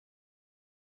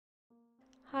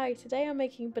Hi, today I'm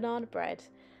making banana bread,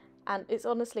 and it's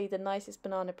honestly the nicest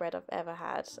banana bread I've ever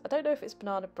had. I don't know if it's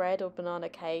banana bread or banana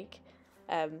cake.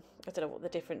 I don't know what the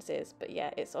difference is, but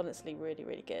yeah, it's honestly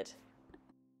really good.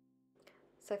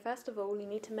 So first of all, you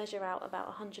need to measure out about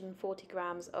 140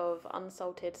 grams of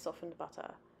unsalted softened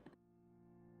butter.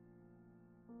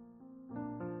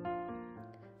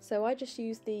 So I just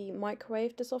used the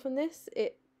microwave to soften this.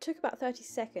 It took about 30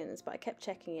 seconds, but I kept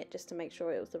checking it just to make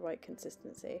sure it was the right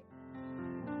consistency.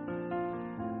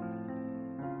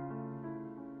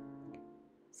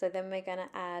 So then we're going to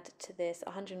add to this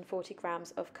 140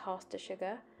 grams of caster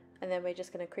sugar, and then we're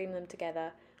just going to cream them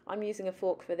together. I'm using a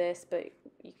fork for this, but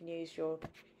you can use your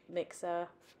mixer.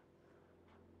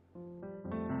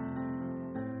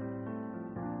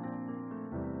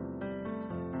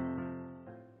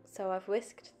 So I've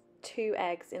whisked 2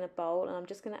 eggs in a bowl, and I'm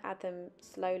just going to add them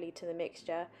slowly to the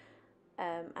mixture,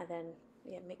 and then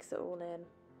mix it all in.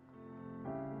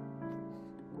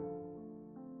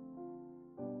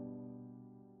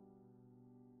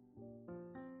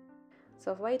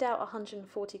 So I've weighed out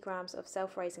 140 grams of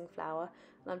self-raising flour,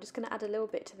 and I'm just going to add a little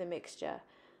bit to the mixture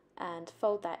and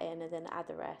fold that in and then add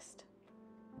the rest.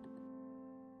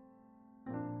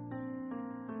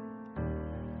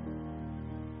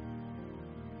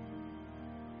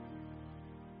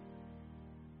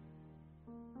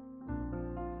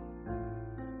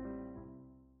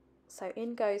 So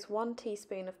in goes 1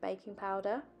 teaspoon of baking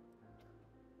powder.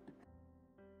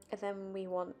 And then we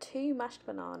want 2 mashed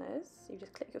bananas. You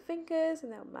just click your fingers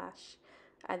and they'll mash.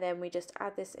 And then we just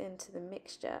add this into the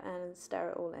mixture and stir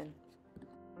it all in.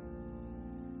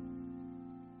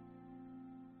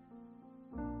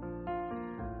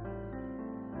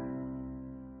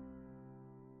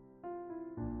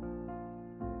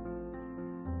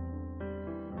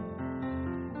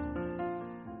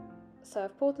 So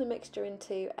I've poured the mixture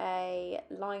into a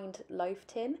lined loaf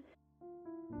tin.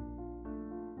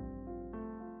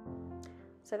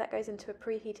 So that goes into a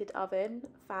preheated oven,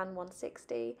 fan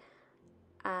 160,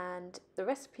 and the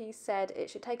recipe said it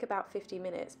should take about 50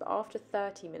 minutes, but after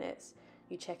 30 minutes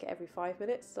you check it every 5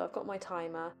 minutes. So I've got my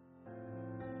timer.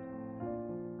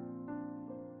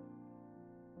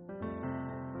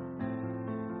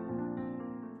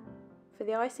 For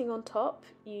the icing on top,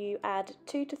 you add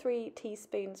 2 to 3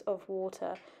 teaspoons of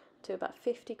water to about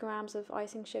 50 grams of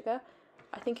icing sugar.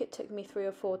 I think it took me 3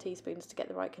 or 4 teaspoons to get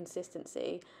the right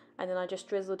consistency, and then I just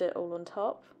drizzled it all on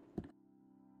top.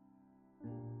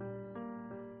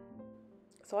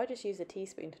 So I just use a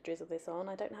teaspoon to drizzle this on.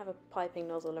 I don't have a piping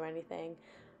nozzle or anything.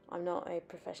 I'm not a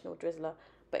professional drizzler,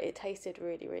 but it tasted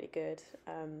really good.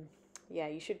 Yeah,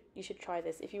 you should try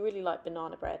this. If you really like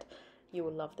banana bread, you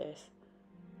will love this.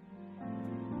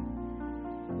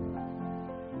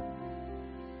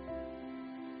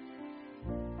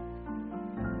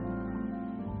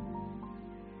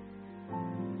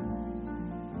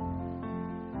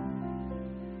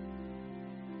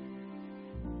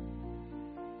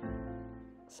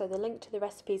 So the link to the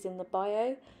recipe is in the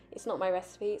bio. It's not my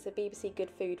recipe, it's a BBC Good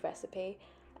Food recipe.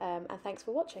 And thanks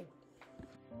for watching.